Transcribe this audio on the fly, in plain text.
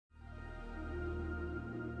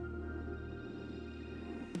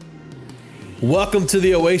Welcome to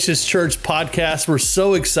the Oasis Church podcast. We're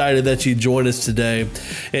so excited that you joined us today.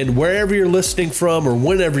 And wherever you're listening from or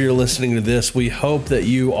whenever you're listening to this, we hope that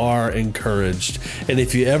you are encouraged. And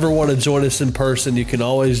if you ever want to join us in person, you can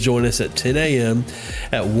always join us at 10 a.m.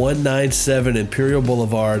 at 197 Imperial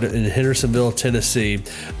Boulevard in Hendersonville, Tennessee.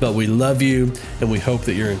 But we love you and we hope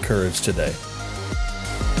that you're encouraged today.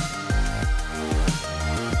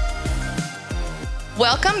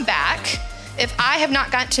 Welcome back. If I have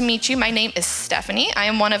not gotten to meet you, my name is Stephanie. I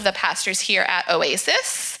am one of the pastors here at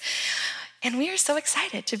Oasis. And we are so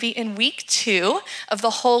excited to be in week 2 of the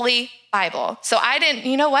Holy Bible. So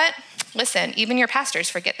you know what? Listen, even your pastors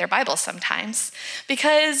forget their Bibles sometimes,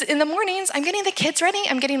 because in the mornings, I'm getting the kids ready,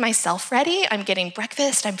 I'm getting myself ready, I'm getting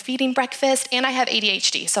breakfast, I'm feeding breakfast, and I have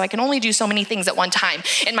ADHD, so I can only do so many things at one time.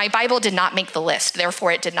 And my Bible did not make the list.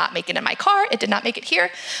 Therefore, it did not make it in my car. It did not make it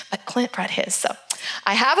here, but Clint brought his. So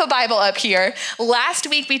I have a Bible up here. Last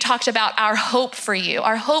week, we talked about our hope for you.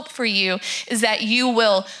 Our hope for you is that you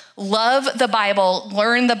will love the Bible,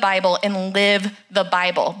 learn the Bible, and live the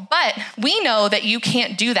Bible. But we know that you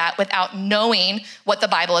can't do that without knowing what the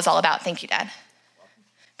Bible is all about. Thank you, Dad.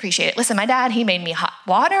 Appreciate it. Listen, my dad, he made me hot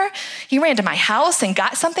water. He ran to my house and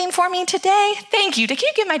got something for me today. Thank you. Can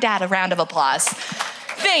you give my dad a round of applause?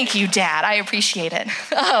 Thank you, Dad. I appreciate it.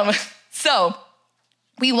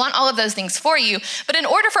 We want all of those things for you, but in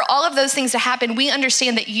order for all of those things to happen, we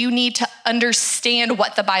understand that you need to understand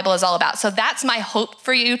what the Bible is all about. So that's my hope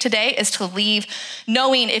for you today, is to leave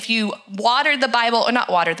knowing if you watered the Bible, or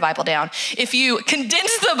not watered the Bible down, if you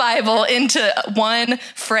condense the Bible into one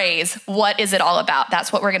phrase, what is it all about?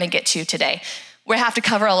 That's what we're gonna get to today. We have to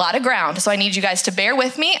cover a lot of ground, so I need you guys to bear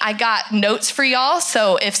with me. I got notes for y'all,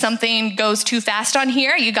 so if something goes too fast on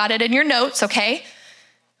here, you got it in your notes, okay?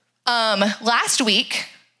 Last week,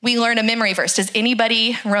 we learned a memory verse. Does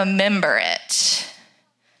anybody remember it?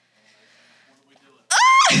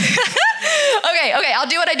 Okay, I'll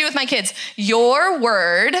do what I do with my kids. Your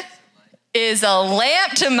word is a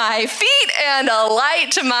lamp to my feet and a light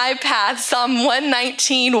to my path. Psalm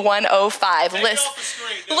 119, 105.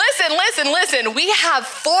 Listen. We have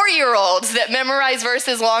 4-year-olds that memorize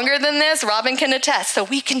verses longer than this. Robin can attest. So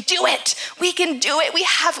we can do it. We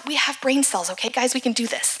have brain cells, okay, guys? We can do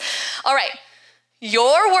this. All right.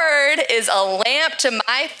 Your word is a lamp to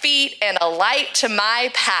my feet and a light to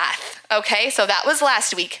my path. Okay, so that was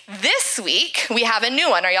last week. This week, we have a new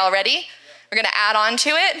one. Are y'all ready? We're gonna add on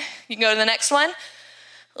to it. You can go to the next one.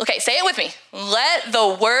 Okay, say it with me. Let the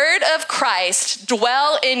word of Christ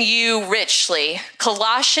dwell in you richly.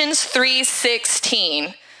 Colossians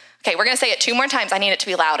 3:16. Okay, we're gonna say it 2 more times. I need it to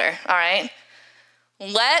be louder, all right?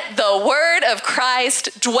 Let the word of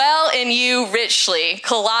Christ dwell in you richly.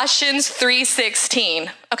 Colossians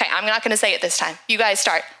 3:16. Okay, I'm not gonna say it this time. You guys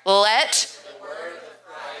start. Let the word of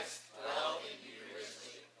Christ dwell in you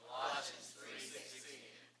richly. Colossians 3:16.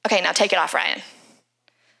 Okay, now take it off, Ryan.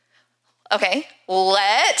 Okay, let the word of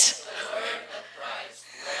Christ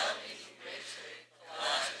dwell in you richly.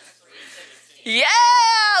 Colossians 3:16.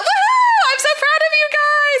 Yeah! Woohoo! I'm so proud of you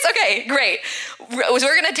guys. Okay, great. We're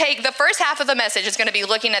going to take the first half of the message. It's going to be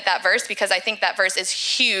looking at that verse because I think that verse is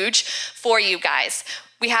huge for you guys.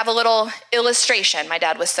 We have a little illustration my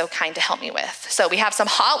dad was so kind to help me with. So we have some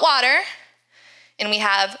hot water and we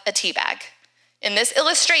have a tea bag. In this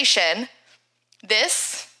illustration,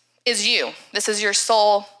 this is you. This is your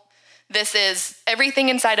soul. This is everything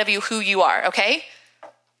inside of you, who you are, okay?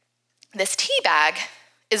 This tea bag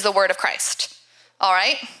is the word of Christ, all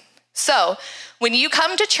right? So when you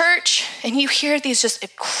come to church and you hear these just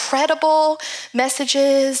incredible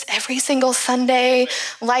messages every single Sunday,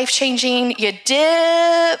 life-changing, you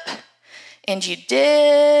dip, and you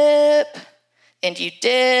dip, and you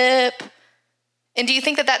dip. And do you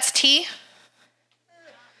think that that's tea?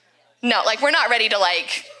 No, we're not ready to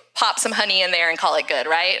pop some honey in there and call it good,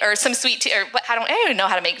 right? Or some sweet tea, or I don't even know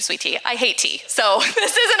how to make sweet tea. I hate tea. So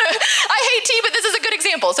I hate tea, but this is a good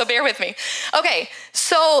example, so bear with me. Okay,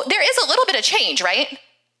 so there is a little bit of change, right?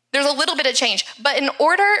 There's a little bit of change, but in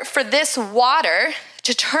order for this water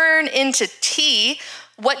to turn into tea,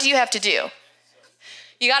 what do you have to do?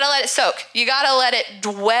 You gotta let it soak. You gotta let it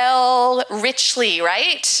dwell richly,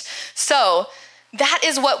 right? So that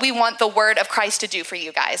is what we want the word of Christ to do for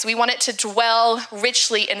you guys. We want it to dwell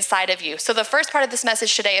richly inside of you. So the first part of this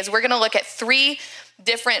message today is we're gonna look at 3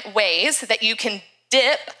 different ways that you can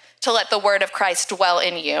dip to let the word of Christ dwell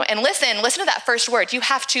in you. And listen to that first word. You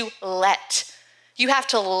have to let. You have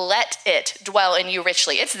to let it dwell in you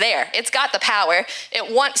richly. It's there. It's got the power.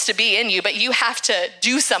 It wants to be in you, but you have to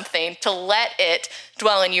do something to let it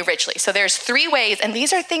dwell in you richly. So there's 3 ways, and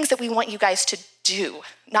these are things that we want you guys to do.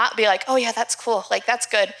 Not be like, oh yeah, that's cool, like that's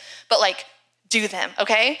good, but like do them,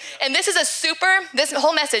 okay? And this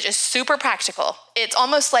whole message is super practical. It's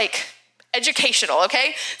almost like educational,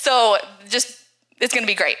 okay? So it's gonna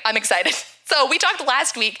be great. I'm excited. So we talked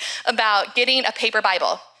last week about getting a paper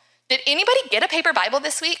Bible. Did anybody get a paper Bible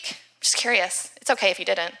this week? Just curious. It's okay if you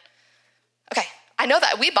didn't. Okay, I know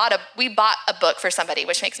that we bought a book for somebody,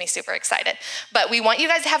 which makes me super excited. But we want you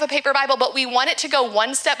guys to have a paper Bible, but we want it to go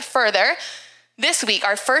one step further. This week,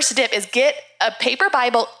 our first dip is get a paper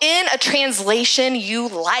Bible in a translation you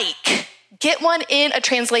like. Get one in a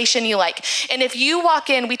translation you like. And if you walk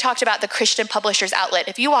in, we talked about the Christian Publishers Outlet.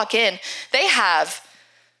 If you walk in, they have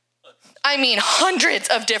hundreds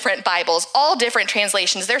of different Bibles, all different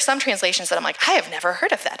translations. There's some translations that I'm like, I have never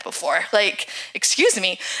heard of that before. Like, excuse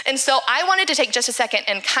me. And so I wanted to take just a second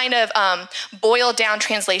and kind of boil down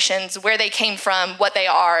translations, where they came from, what they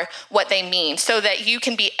are, what they mean, so that you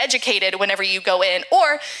can be educated whenever you go in.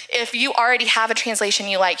 Or if you already have a translation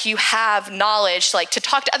you like, you have knowledge, like to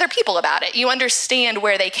talk to other people about it. You understand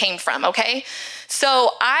where they came from, okay?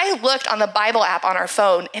 So I looked on the Bible app on our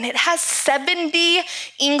phone, and it has 70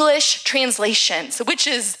 English translations, which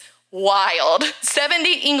is wild.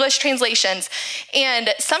 70 English translations. And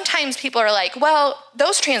sometimes people are like, well,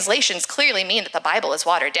 those translations clearly mean that the Bible is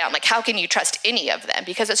watered down. Like, how can you trust any of them?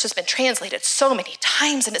 Because it's just been translated so many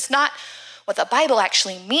times, and it's not what the Bible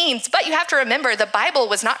actually means. But you have to remember, the Bible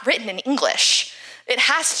was not written in English. It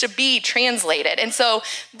has to be translated. And so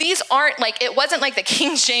these aren't like, it wasn't like the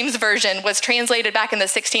King James Version was translated back in the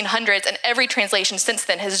 1600s, and every translation since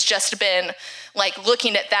then has just been like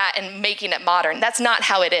looking at that and making it modern. That's not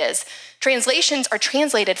how it is. Translations are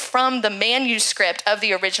translated from the manuscript of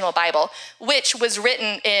the original Bible, which was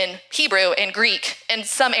written in Hebrew and Greek and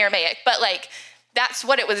some Aramaic, but like that's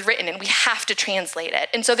what it was written in. We have to translate it.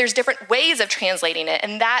 And so there's different ways of translating it,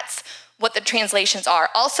 and that's what the translations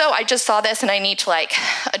are. Also, I just saw this and I need to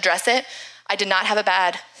address it. I did not have a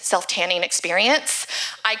bad self-tanning experience.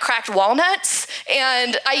 I cracked walnuts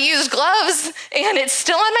and I used gloves, and it's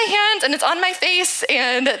still on my hands and it's on my face,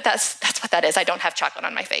 and that's what that is. I don't have chocolate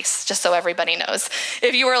on my face, just so everybody knows.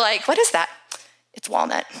 If you were like, what is that? It's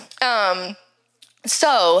walnut.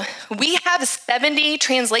 So we have 70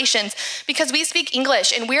 translations because we speak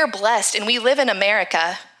English and we're blessed and we live in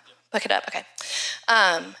America. Look it up, okay.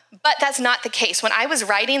 But that's not the case. When I was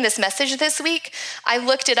writing this message this week, I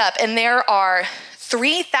looked it up, and there are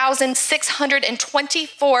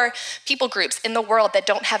 3,624 people groups in the world that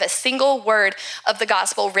don't have a single word of the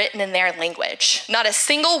gospel written in their language. Not a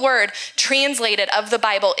single word translated of the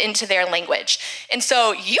Bible into their language. And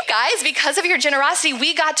so you guys, because of your generosity,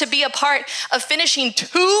 we got to be a part of finishing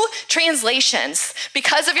 2 translations.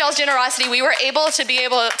 Because of y'all's generosity, we were able to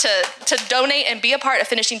donate and be a part of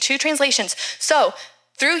finishing 2 translations. So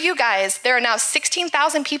through you guys, there are now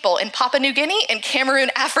 16,000 people in Papua New Guinea and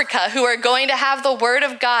Cameroon, Africa, who are going to have the word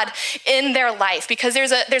of God in their life, because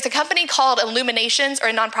there's a company called Illuminations, or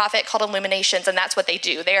a nonprofit called Illuminations, and that's what they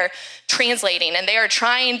do. They're translating, and they are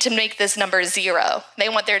trying to make this number 0. They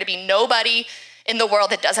want there to be nobody in the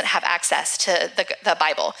world that doesn't have access to the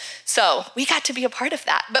Bible. So we got to be a part of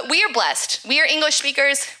that. But we are blessed. We are English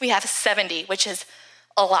speakers. We have 70, which is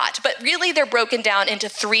a lot. But really, they're broken down into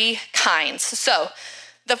 3 kinds. So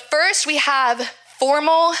the first, we have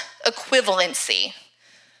formal equivalency.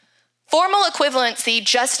 Formal equivalency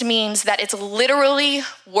just means that it's literally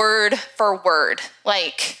word for word.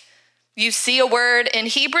 Like, you see a word in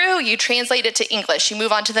Hebrew, you translate it to English. You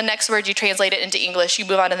move on to the next word, you translate it into English. You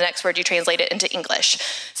move on to the next word, you translate it into English.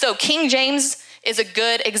 So King James is a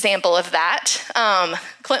good example of that.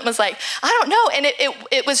 Clint was like, I don't know. And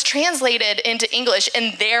it was translated into English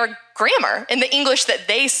in their grammar, in the English that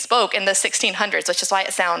they spoke in the 1600s, which is why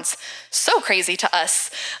it sounds so crazy to us.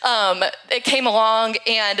 It came along,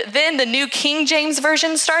 and then the New King James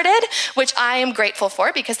Version started, which I am grateful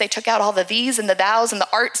for, because they took out all the these and the thous and the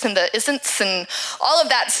arts and the isn'ts and all of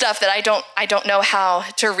that stuff that I don't know how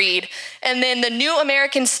to read. And then the New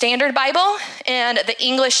American Standard Bible and the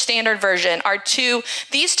English Standard Version are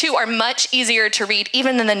these two are much easier to read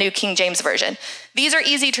even than the New King James Version. These are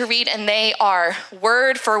easy to read, and they are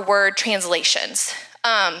word for word translations.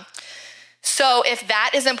 So if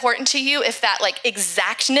that is important to you, if that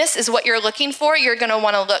exactness is what you're looking for, you're gonna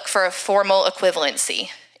wanna look for a formal equivalency.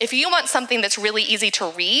 If you want something that's really easy to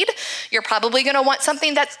read, you're probably gonna want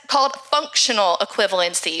something that's called functional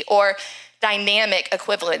equivalency or dynamic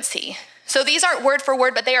equivalency. So these aren't word for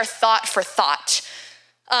word, but they are thought for thought.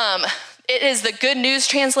 It is the Good News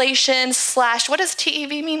Translation / what does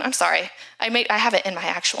TEV mean? I'm sorry. I have it in my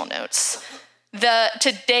actual notes. The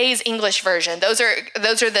Today's English Version. Those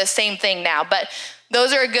are the same thing now, but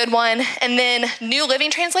Those are a good one. And then New Living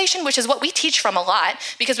Translation, which is what we teach from a lot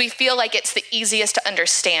because we feel like it's the easiest to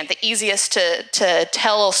understand, the easiest to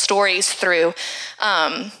tell stories through.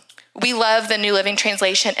 We love the New Living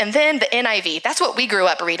Translation. And then the NIV, that's what we grew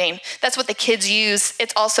up reading. That's what the kids use.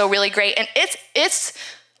 It's also really great. And it's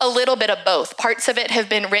a little bit of both. Parts of it have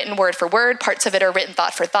been written word for word. Parts of it are written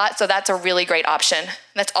thought for thought. So that's a really great option.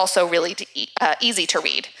 That's also really easy to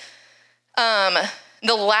read.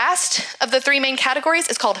 The last of the three main categories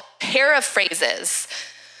is called paraphrases.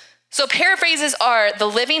 So paraphrases are the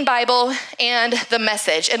Living Bible and the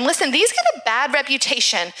Message. And listen, these get a bad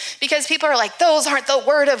reputation because people are like, those aren't the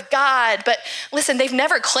word of God. But listen, they've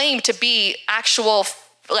never claimed to be actual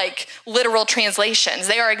literal translations.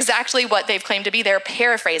 They are exactly what they've claimed to be. They're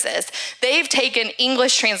paraphrases. They've taken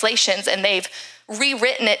English translations and they've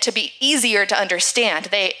rewritten it to be easier to understand.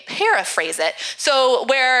 They paraphrase it. So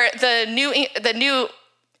where the new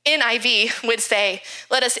NIV would say,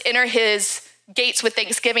 let us enter his gates with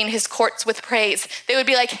thanksgiving, his courts with praise, they would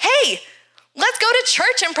be like, hey, let's go to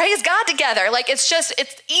church and praise God together.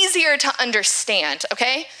 It's easier to understand,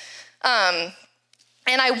 okay? And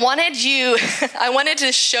I wanted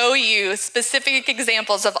to show you specific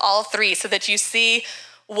examples of all three so that you see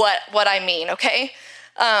what I mean, okay?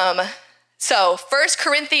 So 1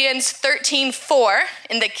 Corinthians 13:4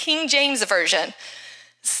 in the King James Version.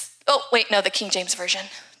 Oh, wait, no, the King James Version.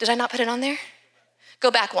 Did I not put it on there? Go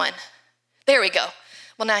back one. There we go.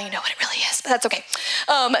 Well, now you know what it really is, but that's okay.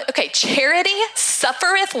 Okay, charity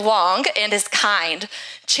suffereth long and is kind.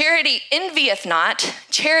 Charity envieth not.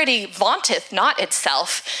 Charity vaunteth not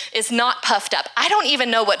itself, is not puffed up. I don't even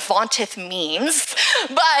know what vaunteth means,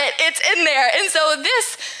 but it's in there. And so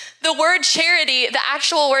the word charity, the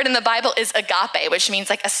actual word in the Bible is agape, which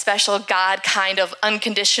means like a special God kind of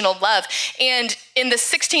unconditional love. And in the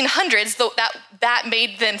 1600s, that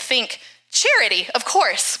made them think charity, of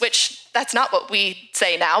course, which that's not what we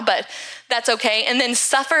say now, but that's okay. And then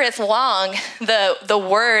suffereth long, the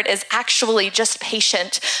word is actually just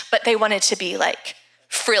patient, but they wanted to be like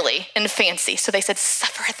frilly and fancy. So they said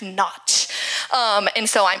suffereth not. And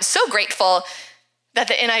so I'm so grateful that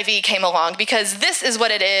the NIV came along because this is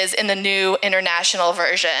what it is in the New International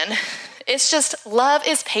Version. It's just love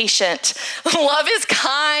is patient. Love is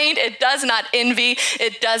kind. It does not envy.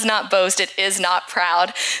 It does not boast. It is not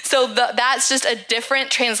proud. So that's just a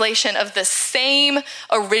different translation of the same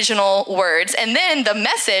original words. And then the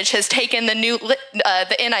Message has taken the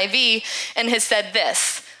NIV and has said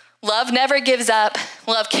this: love never gives up.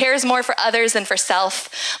 Love cares more for others than for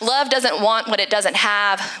self. Love doesn't want what it doesn't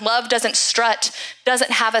have. Love doesn't strut,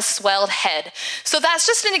 doesn't have a swelled head. So that's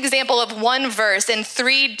just an example of one verse in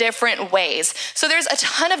three different ways. So there's a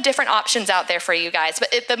ton of different options out there for you guys,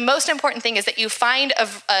 but the most important thing is that you find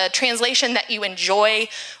a translation that you enjoy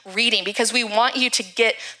reading because we want you to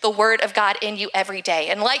get the word of God in you every day.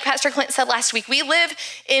 And like Pastor Clint said last week, we live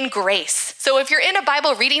in grace. So if you're in a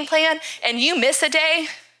Bible reading plan and you miss a day,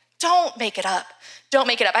 don't make it up. Don't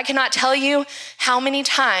make it up. I cannot tell you how many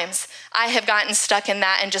times I have gotten stuck in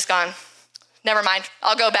that and just gone, never mind,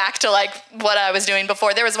 I'll go back to like what I was doing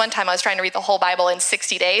before. There was one time I was trying to read the whole Bible in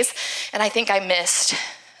 60 days, and I think I missed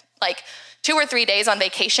like 2 or 3 days on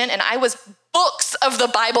vacation, and I was books of the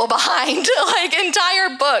Bible behind, like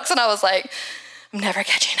entire books. And I was like, I'm never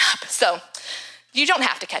catching up. So you don't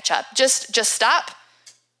have to catch up. Just stop.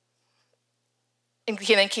 And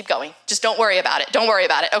then keep going. Just don't worry about it. Don't worry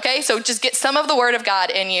about it, okay? So just get some of the word of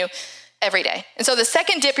God in you every day. And so the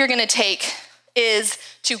second dip you're going to take is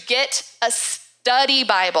to get a study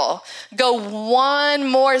Bible. Go one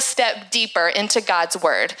more step deeper into God's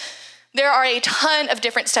word. There are a ton of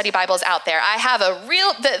different study Bibles out there. I have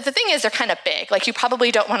the thing is they're kind of big. Like you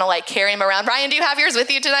probably don't want to like carry them around. Brian, do you have yours with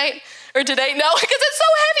you tonight or today? No, because it's so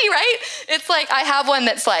heavy, right? It's like, I have one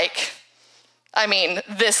that's like,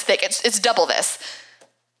 this thick, it's double this.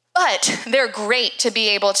 But they're great to be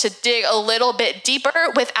able to dig a little bit deeper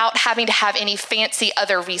without having to have any fancy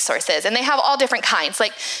other resources. And they have all different kinds.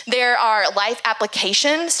 Like there are life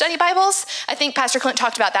application study Bibles. I think Pastor Clint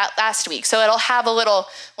talked about that last week. So it'll have a little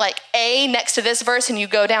like A next to this verse and you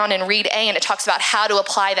go down and read A and it talks about how to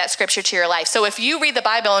apply that scripture to your life. So if you read the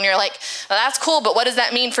Bible and you're like, well, that's cool, but what does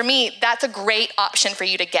that mean for me? That's a great option for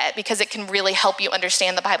you to get because it can really help you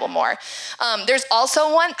understand the Bible more. There's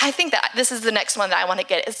also one, I think that this is the next one that I want to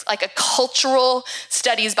get. It's like a cultural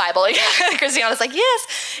studies Bible. Christiana's like,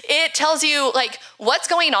 yes. It tells you like what's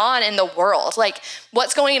going on in the world, like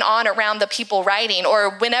what's going on around the people writing,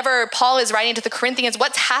 or whenever Paul is writing to the Corinthians,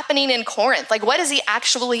 what's happening in Corinth? Like what is he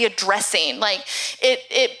actually addressing? Like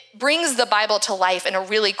it brings the Bible to life in a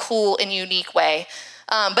really cool and unique way.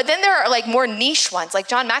 But then there are like more niche ones, like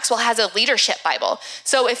John Maxwell has a leadership Bible.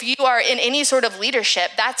 So if you are in any sort of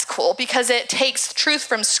leadership, that's cool because it takes truth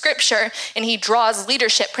from scripture and he draws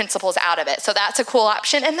leadership principles out of it. So that's a cool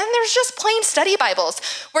option. And then there's just plain study Bibles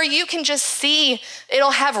where you can just see,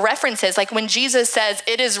 it'll have references. Like when Jesus says,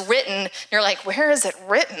 it is written, you're like, where is it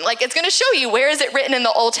written? Like it's gonna show you where is it written in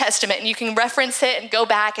the Old Testament, and you can reference it and go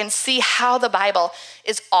back and see how the Bible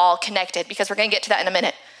is all connected, because we're gonna get to that in a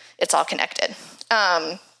minute. It's all connected.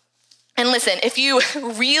 And listen, if you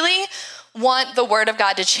really want the word of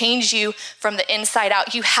God to change you from the inside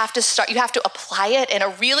out, you have to apply it, in a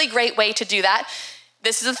really great way to do that.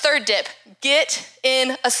 This is the third dip. Get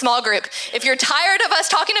in a small group. If you're tired of us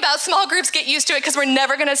talking about small groups, get used to it, because we're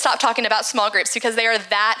never gonna stop talking about small groups, because they are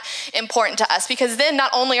that important to us. Because then not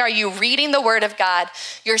only are you reading the word of God,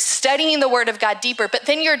 you're studying the word of God deeper, but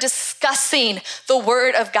then you're discussing the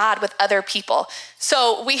word of God with other people.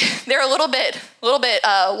 So they're a little bit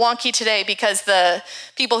wonky today because the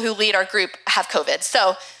people who lead our group have COVID.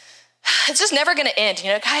 So it's just never gonna end.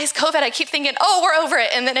 Guys, COVID, I keep thinking, oh, we're over it.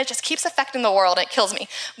 And then it just keeps affecting the world and it kills me.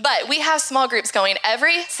 But we have small groups going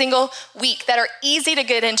every single week that are easy to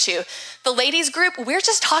get into. The ladies group, we're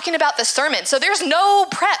just talking about the sermon. So there's no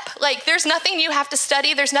prep. Like there's nothing you have to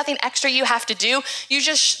study. There's nothing extra you have to do. You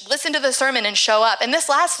just listen to the sermon and show up. And this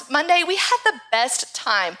last Monday, we had the best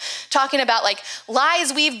time talking about like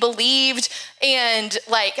lies we've believed and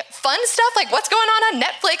like fun stuff, like what's going on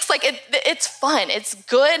Netflix. Like it's fun, it's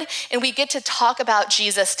good. And we get to talk about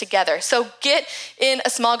Jesus together. So get in a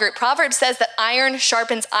small group. Proverbs says that iron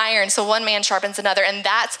sharpens iron. So one man sharpens another. And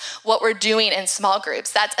that's what we're doing in small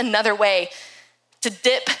groups. That's another way to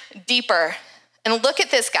dip deeper. And look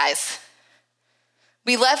at this, guys.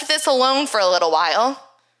 We left this alone for a little while.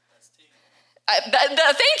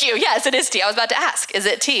 Thank you. Yes, it is tea. I was about to ask, is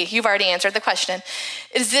it tea? You've already answered the question.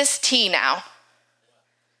 Is this tea now?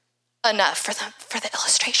 Enough for the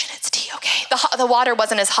illustration. It's tea, okay? The water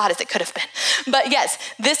wasn't as hot as it could have been. But yes,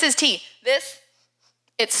 this is tea.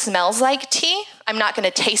 It smells like tea. I'm not gonna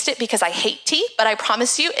taste it because I hate tea, but I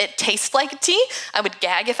promise you it tastes like tea. I would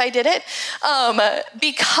gag if I did it.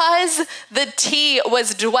 Because the tea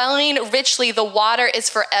was dwelling richly, the water is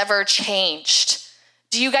forever changed.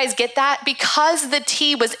 Do you guys get that? Because the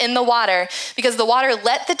tea was in the water, because the water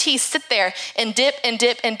let the tea sit there and dip and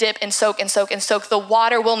dip and dip and soak and soak and soak, the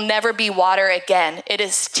water will never be water again. It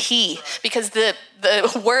is tea, because the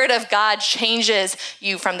word of God changes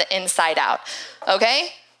you from the inside out, okay?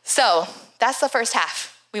 So that's the first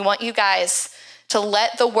half. We want you guys to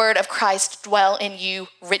let the word of Christ dwell in you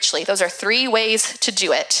richly. Those are 3 ways to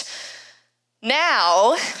do it.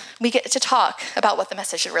 Now we get to talk about what the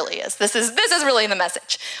message really is. This is really the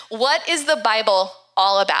message. What is the Bible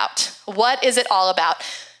all about? What is it all about?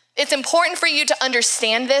 It's important for you to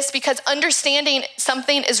understand this, because understanding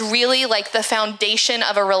something is really like the foundation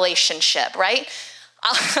of a relationship, right?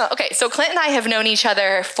 Okay, so Clint and I have known each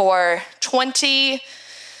other for 22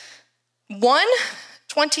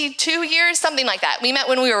 years, something like that. We met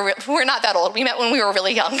when we're not that old. We met when we were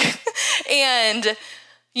really young. And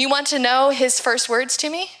you want to know his first words to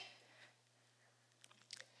me?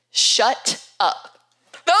 Shut up.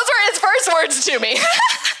 Those were his first words to me.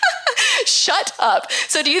 Shut up.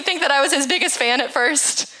 So do you think that I was his biggest fan at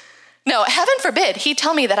first? No, heaven forbid he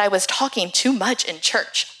tell me that I was talking too much in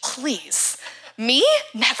church. Please. Me?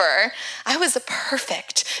 Never. I was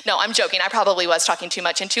perfect. No, I'm joking. I probably was talking too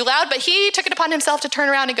much and too loud, but he took it upon himself to turn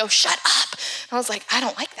around and go, shut up. And I was like, I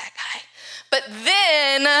don't like that guy. But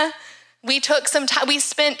then we took some time, we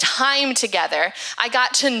spent time together. I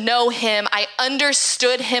got to know him. I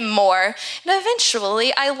understood him more. And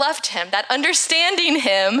eventually I loved him. That understanding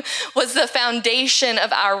him was the foundation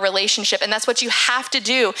of our relationship. And that's what you have to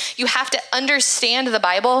do. You have to understand the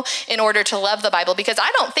Bible in order to love the Bible, because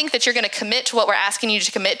I don't think that you're going to commit to what we're asking you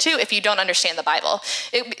to commit to if you don't understand the Bible.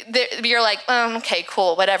 You're like, okay,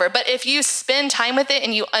 cool, whatever. But if you spend time with it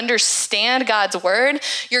and you understand God's word,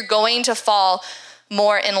 you're going to fall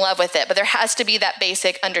more in love with it. But there has to be that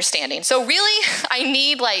basic understanding. So really, I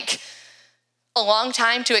need like a long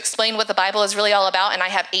time to explain what the Bible is really all about, and I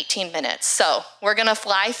have 18 minutes. So we're gonna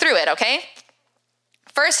fly through it, okay?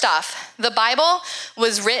 First off, the Bible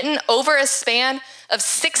was written over a span of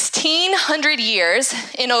 1,600 years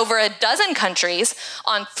in over a dozen countries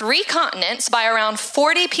on 3 continents by around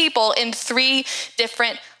 40 people in 3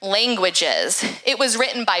 different languages. It was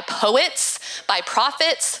written by poets, by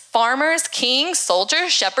prophets, farmers, kings,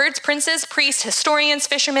 soldiers, shepherds, princes, priests, historians,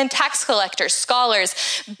 fishermen, tax collectors, scholars,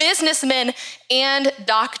 businessmen, and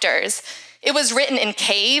doctors. It was written in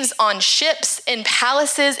caves, on ships, in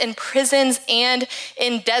palaces, in prisons, and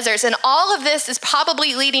in deserts. And all of this is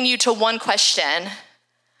probably leading you to one question.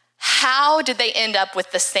 How did they end up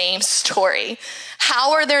with the same story?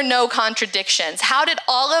 How are there no contradictions? How did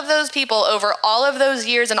all of those people over all of those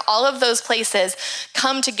years and all of those places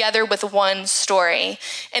come together with one story?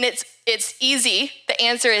 And it's easy. The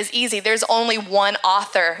answer is easy. There's only one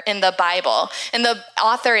author in the Bible, and the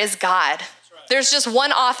author is God. There's just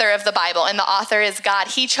one author of the Bible, and the author is God.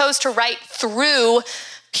 He chose to write through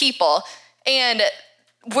people. And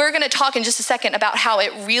we're going to talk in just a second about how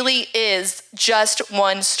it really is just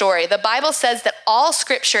one story. The Bible says that all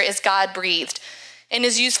scripture is God-breathed and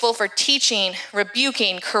is useful for teaching,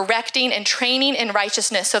 rebuking, correcting, and training in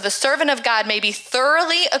righteousness, so the servant of God may be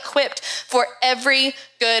thoroughly equipped for every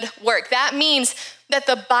good work. That means that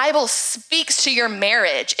the Bible speaks to your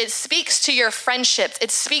marriage. It speaks to your friendships. It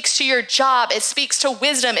speaks to your job. It speaks to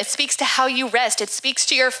wisdom. It speaks to how you rest. It speaks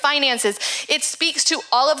to your finances. It speaks to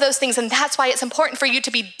all of those things. And that's why it's important for you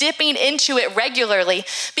to be dipping into it regularly,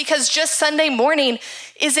 because just Sunday morning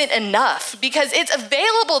isn't enough, because it's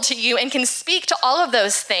available to you and can speak to all of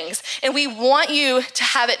those things. And we want you to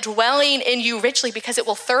have it dwelling in you richly, because it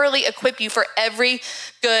will thoroughly equip you for every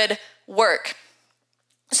good work.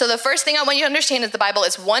 So the first thing I want you to understand is the Bible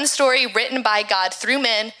is one story written by God through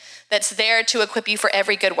men that's there to equip you for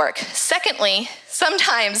every good work. Secondly,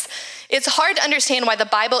 sometimes it's hard to understand why the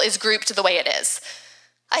Bible is grouped the way it is.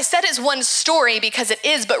 I said it's one story because it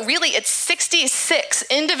is, but really it's 66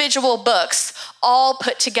 individual books all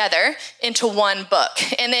put together into one book.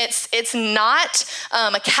 And it's not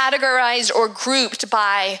categorized or grouped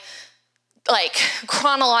by like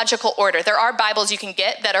chronological order. There are Bibles you can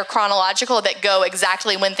get that are chronological, that go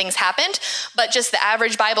exactly when things happened, but just the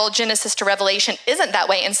average Bible, Genesis to Revelation, isn't that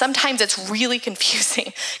way. And sometimes it's really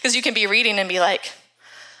confusing, because you can be reading and be like,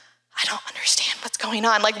 I don't understand what's going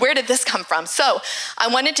on. Like, where did this come from? So I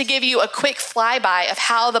wanted to give you a quick flyby of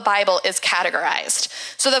how the Bible is categorized.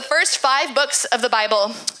 So the first 5 books of the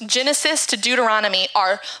Bible, Genesis to Deuteronomy,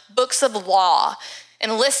 are books of law.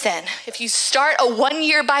 And listen, if you start a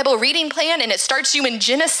 1-year Bible reading plan and it starts you in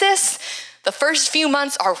Genesis, the first few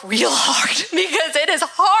months are real hard, because it is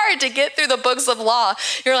hard to get through the books of law.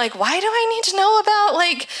 You're like, why do I need to know about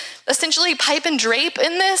like essentially pipe and drape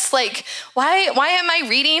in this? Like, why am I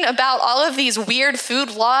reading about all of these weird food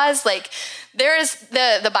laws? Like, there is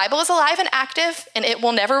the Bible is alive and active, and it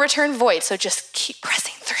will never return void. So just keep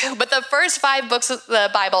pressing through. But the first 5 books of the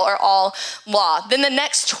Bible are all law. Then the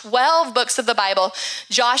next 12 books of the Bible,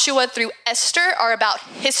 Joshua through Esther, are about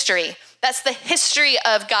history. That's the history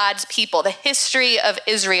of God's people, the history of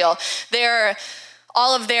Israel.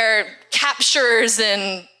 All of their captures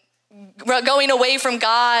and going away from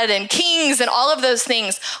God and kings and all of those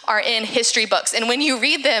things are in history books. And when you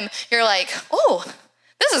read them, you're like, oh,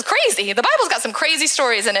 this is crazy. The Bible's got some crazy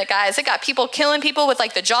stories in it, guys. It got people killing people with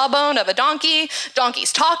like the jawbone of a donkey,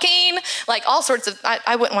 donkeys talking, like all sorts of,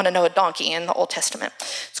 I wouldn't want to know a donkey in the Old Testament.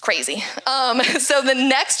 It's crazy. So the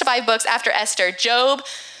next 5 books after Esther, Job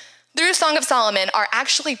through Song of Solomon, are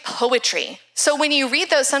actually poetry. So when you read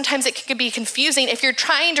those, sometimes it can be confusing. If you're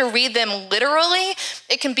trying to read them literally,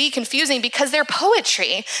 it can be confusing because they're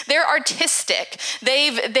poetry. They're artistic.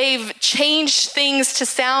 They've changed things to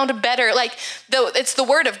sound better. Like, though it's the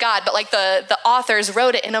word of God, but like the authors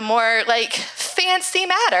wrote it in a more like fancy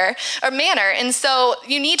manner. And so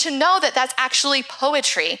you need to know that that's actually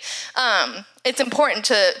poetry. It's important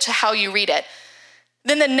to how you read it.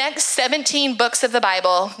 Then the next 17 books of the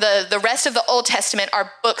Bible, the rest of the Old Testament,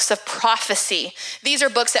 are books of prophecy. These are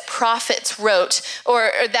books that prophets wrote, or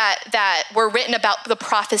that were written about the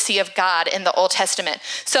prophecy of God in the Old Testament.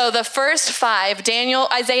 So the first 5,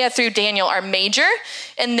 Isaiah through Daniel, are major,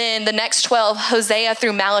 and then the next 12, Hosea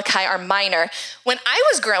through Malachi, are minor. When I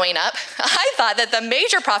was growing up, I thought that the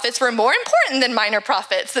major prophets were more important than minor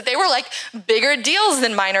prophets, that they were like bigger deals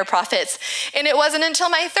than minor prophets. And it wasn't until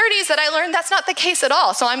my 30s that I learned that's not the case at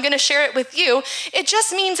all. So I'm going to share it with you. It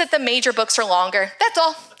just means that the major books are longer. That's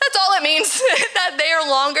all. That's all it means, that they are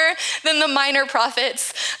longer than the minor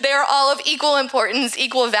prophets. They are all of equal importance,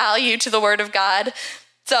 equal value to the word of God.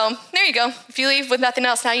 So there you go. If you leave with nothing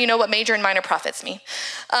else, now you know what major and minor prophets mean.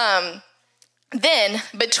 Then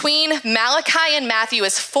between Malachi and Matthew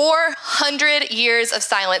is 400 years of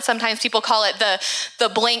silence. Sometimes people call it the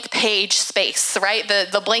blank page space, right?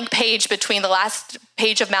 The blank page between the last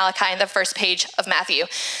page of Malachi and the first page of Matthew.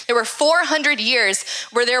 There were 400 years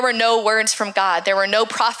where there were no words from God. There were no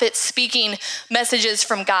prophets speaking messages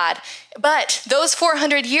from God. But those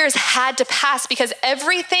 400 years had to pass because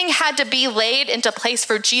everything had to be laid into place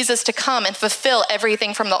for Jesus to come and fulfill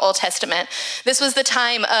everything from the Old Testament. This was the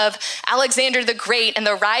time of Alexander the Great and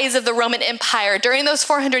the rise of the Roman Empire. During those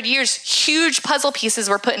 400 years, huge puzzle pieces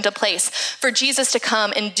were put into place for Jesus to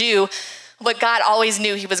come and do what God always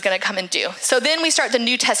knew he was going to come and do. So then we start the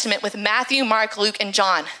New Testament with Matthew, Mark, Luke, and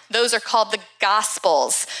John. Those are called the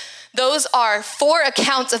Gospels. Those are 4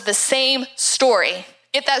 accounts of the same story.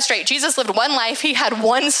 Get that straight. Jesus lived one life. He had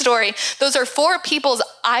one story. Those are 4 people's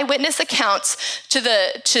eyewitness accounts to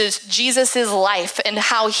Jesus's life and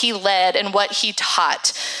how he led and what he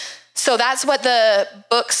taught. So that's what the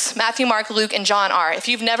books, Matthew, Mark, Luke, and John are. If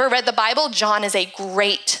you've never read the Bible, John is a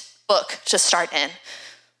great book to start in.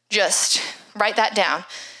 Just write that down.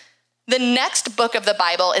 The next book of the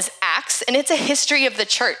Bible is Acts, and it's a history of the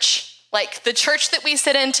church. Like the church that we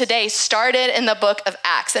sit in today started in the book of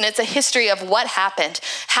Acts, and it's a history of what happened.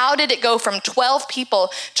 How did it go from 12 people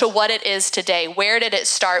to what it is today? Where did it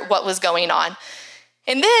start? What was going on?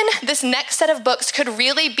 And then this next set of books could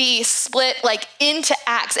really be split like into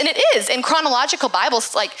acts. And it is in chronological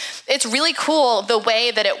Bibles. Like it's really cool the way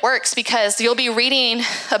that it works, because you'll be reading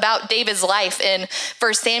about David's life in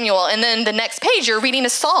 1 Samuel. And then the next page, you're reading a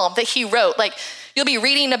psalm that he wrote. Like you'll be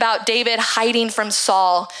reading about David hiding from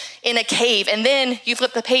Saul in a cave. And then you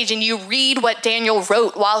flip the page and you read what Daniel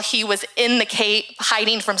wrote while he was in the cave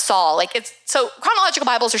hiding from Saul. So chronological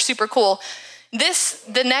Bibles are super cool.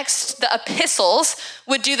 The epistles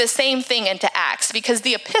would do the same thing into Acts, because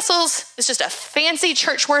the epistles is just a fancy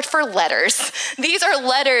church word for letters. These are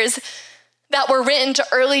letters that were written to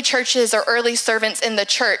early churches or early servants in the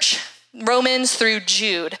church, Romans through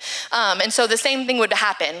Jude. And so the same thing would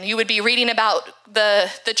happen. You would be reading about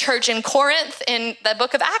the church in Corinth in the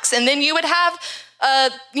book of Acts, and then you would have a,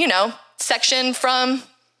 section from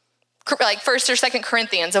like 1st or 2nd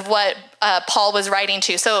Corinthians of what Paul was writing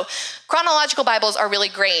to. So chronological Bibles are really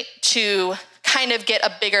great to kind of get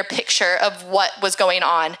a bigger picture of what was going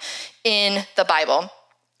on in the Bible.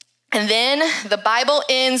 And then the Bible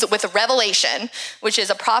ends with Revelation, which is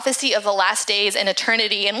a prophecy of the last days and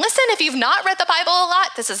eternity. And listen, if you've not read the Bible a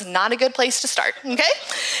lot, this is not a good place to start, okay?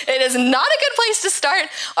 It is not a good place to start.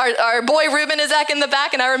 Our boy Ruben is back in the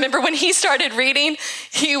back, and I remember when he started reading,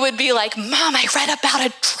 he would be like, Mom, I read about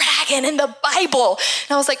a dragon in the Bible.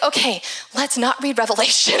 And I was like, okay, let's not read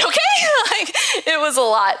Revelation, okay? It was a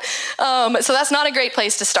lot. So that's not a great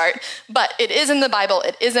place to start, but it is in the Bible.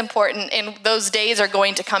 It is important, and those days are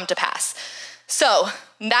going to come to pass. So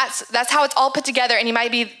that's how it's all put together. And you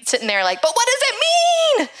might be sitting there like, but what does it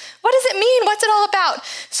mean? What does it mean? What's it all about?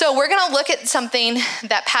 So we're going to look at something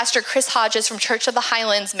that Pastor Chris Hodges from Church of the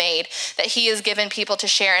Highlands made that he has given people to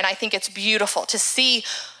share. And I think it's beautiful to see.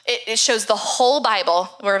 It shows the whole Bible.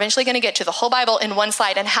 We're eventually going to get to the whole Bible in one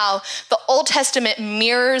slide, and how the Old Testament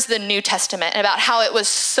mirrors the New Testament, and about how it was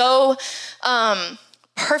so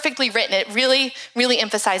perfectly written. It really, really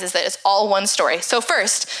emphasizes that it's all one story. So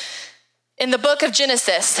first, in the book of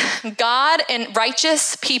Genesis, God and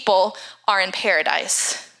righteous people are in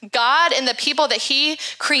paradise. God and the people that he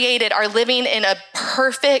created are living in a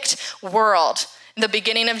perfect world. In the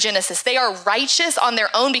beginning of Genesis, they are righteous on their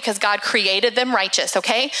own because God created them righteous,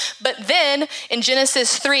 okay? But then in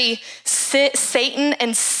Genesis 3, Satan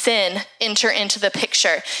and sin enter into the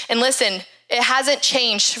picture. And listen, it hasn't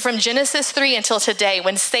changed from Genesis 3 until today.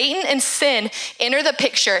 When Satan and sin enter the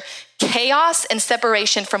picture, chaos and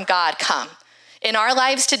separation from God come. In our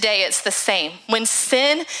lives today, it's the same. When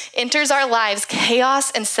sin enters our lives,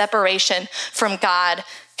 chaos and separation from God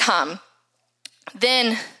come.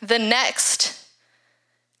 Then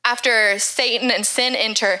after Satan and sin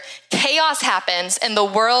enter, chaos happens and the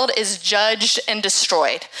world is judged and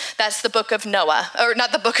destroyed. That's the book of Noah, or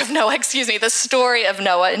not the book of Noah, the story of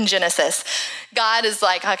Noah in Genesis. God is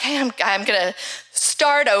like, okay, I'm gonna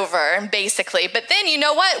start over, basically. But then you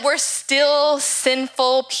know what? We're still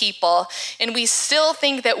sinful people, and we still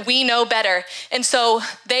think that we know better. And so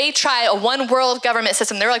they try a one world government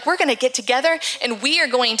system. They're like, we're gonna get together and we are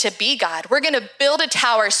going to be God. We're gonna build a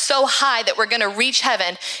tower so high that we're gonna reach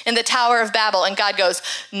heaven in the Tower of Babel. And God goes,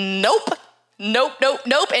 nope.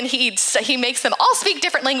 And he makes them all speak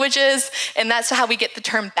different languages. And that's how we get the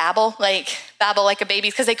term babble like a baby,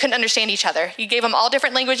 because they couldn't understand each other. He gave them all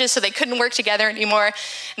different languages so they couldn't work together anymore.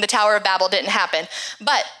 And the Tower of Babel didn't happen.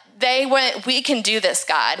 But they went, we can do this,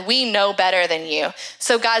 God. We know better than you.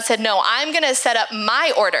 So God said, no, I'm going to set up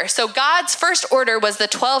my order. So God's first order was the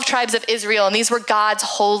 12 tribes of Israel, and these were God's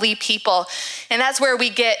holy people. And that's where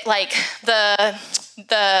we get like the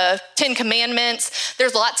 10 Commandments.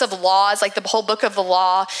 There's lots of laws, like the whole book of the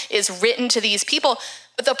law is written to these people.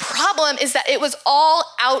 But the problem is that it was all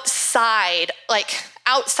outside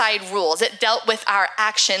rules. It dealt with our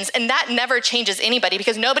actions, and that never changes anybody,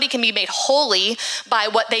 because nobody can be made holy by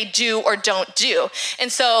what they do or don't do.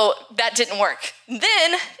 And so that didn't work.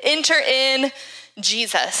 Then enter in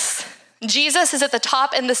Jesus. Jesus is at the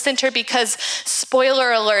top and the center because,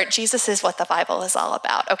 spoiler alert, Jesus is what the Bible is all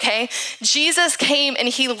about, okay? Jesus came and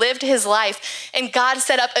he lived his life, and God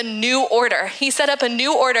set up a new order. He set up a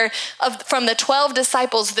new order from the 12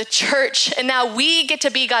 disciples, the church, and now we get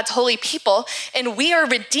to be God's holy people, and we are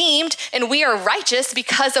redeemed and we are righteous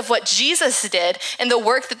because of what Jesus did and the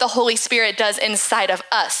work that the Holy Spirit does inside of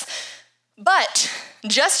us. But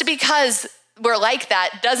just because we're like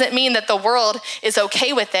that doesn't mean that the world is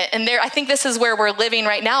okay with it. And I think this is where we're living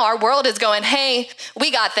right now. Our world is going, hey,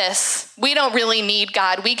 we got this. We don't really need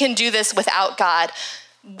God. We can do this without God.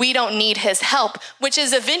 We don't need his help, which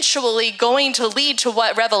is eventually going to lead to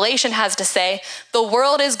what Revelation has to say. The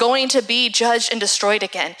world is going to be judged and destroyed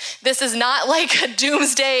again. This is not like a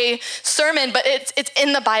doomsday sermon, but it's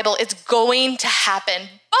in the Bible. It's going to happen.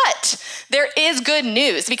 But there is good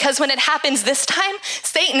news, because when it happens this time,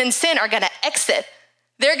 Satan and sin are going to exit.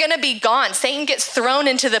 They're going to be gone. Satan gets thrown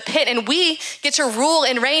into the pit, and we get to rule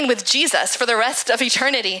and reign with Jesus for the rest of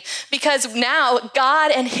eternity, because now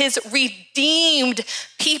God and his redeemed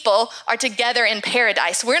people are together in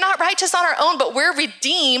paradise. We're not righteous on our own, but we're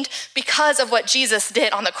redeemed because of what Jesus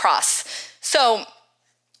did on the cross. So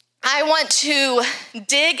I want to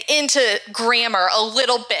dig into grammar a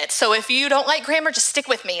little bit. So if you don't like grammar, just stick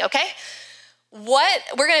with me, okay? What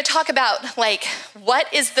we're going to talk about, like, what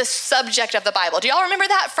is the subject of the Bible? Do y'all remember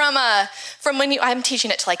that from when I'm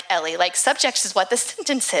teaching it to like Ellie? Like, subject is what the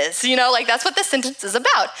sentence is, like that's what the sentence is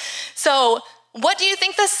about. So what do you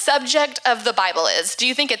think the subject of the Bible is? Do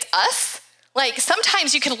you think it's us? Like,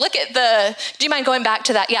 sometimes you can look at do you mind going back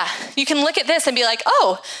to that? Yeah, you can look at this and be like,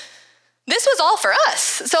 oh, this was all for us.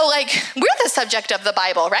 So like, we're the subject of the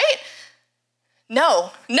Bible, right?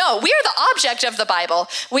 No, we are the object of the Bible.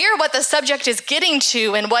 We are what the subject is getting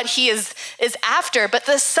to and what he is after, but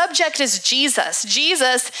the subject is Jesus.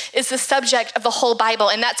 Jesus is the subject of the whole Bible,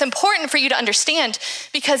 and that's important for you to understand,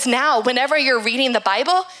 because now whenever you're reading the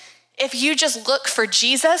Bible, if you just look for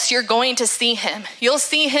Jesus, you're going to see him. You'll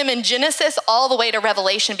see him in Genesis all the way to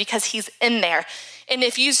Revelation because he's in there. And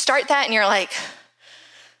if you start that and you're like,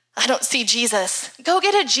 I don't see Jesus, go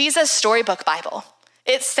get a Jesus storybook Bible.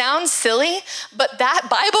 It sounds silly, but that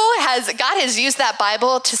Bible God has used that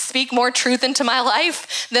Bible to speak more truth into my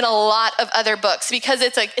life than a lot of other books, because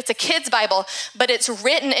it's a kid's Bible, but it's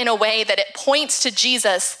written in a way that it points to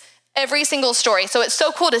Jesus every single story. So it's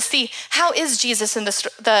so cool to see, how is Jesus in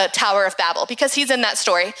the Tower of Babel? Because he's in that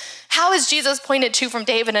story. How is Jesus pointed to from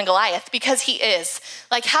David and Goliath? Because he is.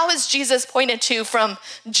 Like, how is Jesus pointed to from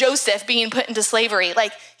Joseph being put into slavery?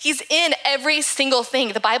 Like, he's in every single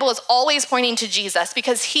thing. The Bible is always pointing to Jesus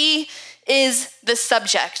because he is the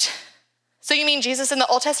subject. So you mean Jesus in the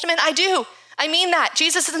Old Testament? I do. I mean that.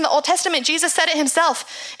 Jesus is in the Old Testament. Jesus said it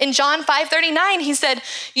himself. In John 5:39, he said,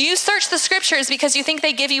 you search the scriptures because you think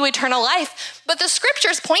they give you eternal life, but the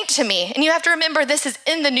scriptures point to me. And you have to remember, this is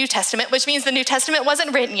in the New Testament, which means the New Testament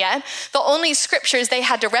wasn't written yet. The only scriptures they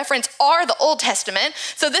had to reference are the Old Testament.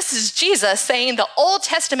 So this is Jesus saying the Old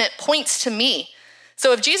Testament points to me.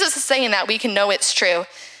 So if Jesus is saying that, we can know it's true.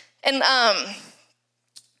 And,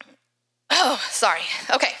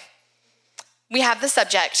 okay. We have the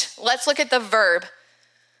subject. Let's look at the verb.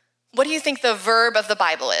 What do you think the verb of the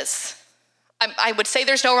Bible is? I would say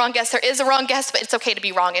there's no wrong guess. There is a wrong guess, but it's okay to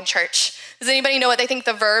be wrong in church. Does anybody know what they think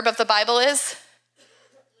the verb of the Bible is?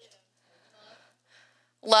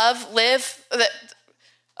 Love, live.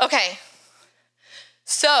 Okay.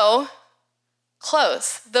 So,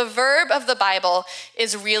 close. The verb of the Bible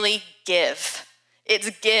is really give. It's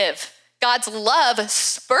give. God's love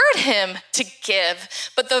spurred him to give,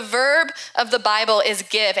 but the verb of the Bible is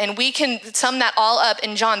give, and we can sum that all up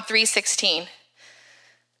in John 3:16.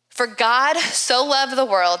 For God so loved the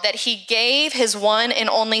world that he gave his one and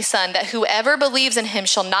only Son, that whoever believes in him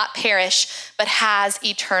shall not perish, but has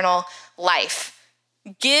eternal life.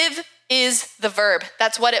 Give is the verb.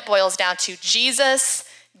 That's what it boils down to. Jesus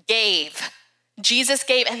gave. Jesus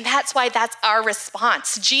gave, and that's why that's our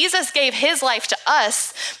response. Jesus gave his life to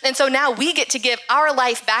us, and so now we get to give our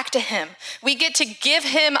life back to him. We get to give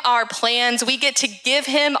him our plans. We get to give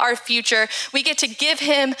him our future. We get to give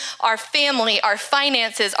him our family, our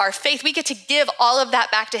finances, our faith. We get to give all of that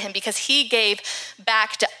back to him because he gave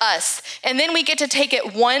back to us. And then we get to take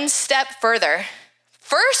it one step further.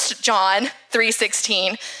 1 John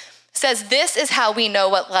 3:16 says, this is how we know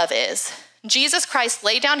what love is. Jesus Christ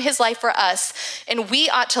laid down his life for us, and we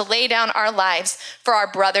ought to lay down our lives for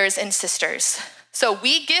our brothers and sisters. So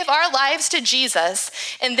we give our lives to Jesus,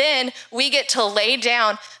 and then we get to lay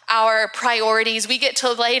down our priorities. We get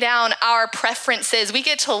to lay down our preferences. We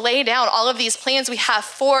get to lay down all of these plans we have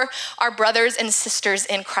for our brothers and sisters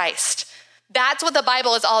in Christ. That's what the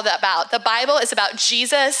Bible is all about. The Bible is about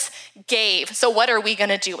Jesus gave. So what are we going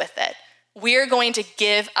to do with it? We're going to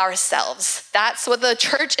give ourselves. That's what the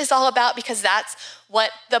church is all about, because that's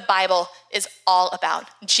what the Bible is all about.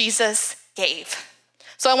 Jesus gave.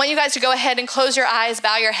 So I want you guys to go ahead and close your eyes,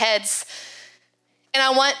 bow your heads. And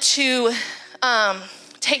I want to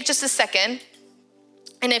take just a second.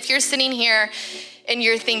 And if you're sitting here and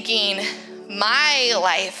you're thinking, my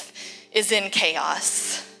life is in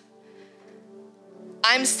chaos,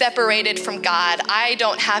 I'm separated from God, I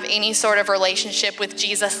don't have any sort of relationship with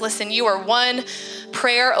Jesus. Listen, you are one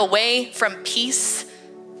prayer away from peace.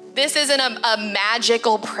 This isn't a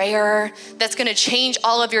magical prayer that's gonna change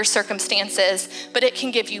all of your circumstances, but it can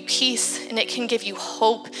give you peace and it can give you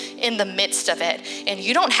hope in the midst of it. And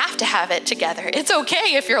you don't have to have it together. It's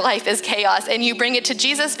okay if your life is chaos and you bring it to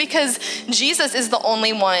Jesus, because Jesus is the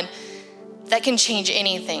only one that can change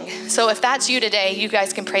anything. So if that's you today, you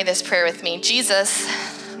guys can pray this prayer with me. Jesus,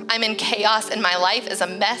 I'm in chaos and my life is a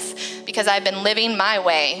mess because I've been living my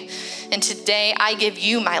way. And today I give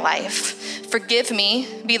you my life. Forgive me,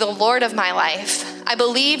 be the Lord of my life. I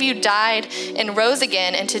believe you died and rose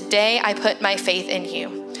again, and today I put my faith in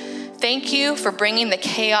you. Thank you for bringing the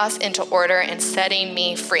chaos into order and setting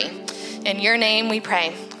me free. In your name we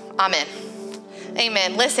pray, amen.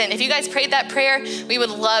 Amen. Listen, if you guys prayed that prayer, we would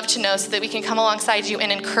love to know so that we can come alongside you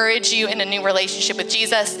and encourage you in a new relationship with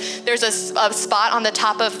Jesus. There's a spot on the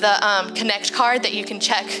top of the Connect card that you can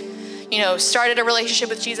check. Started a relationship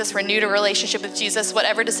with Jesus, renewed a relationship with Jesus,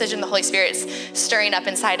 whatever decision the Holy Spirit's stirring up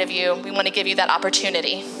inside of you, we want to give you that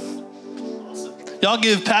opportunity. Y'all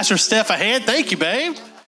give Pastor Steph a hand. Thank you, babe.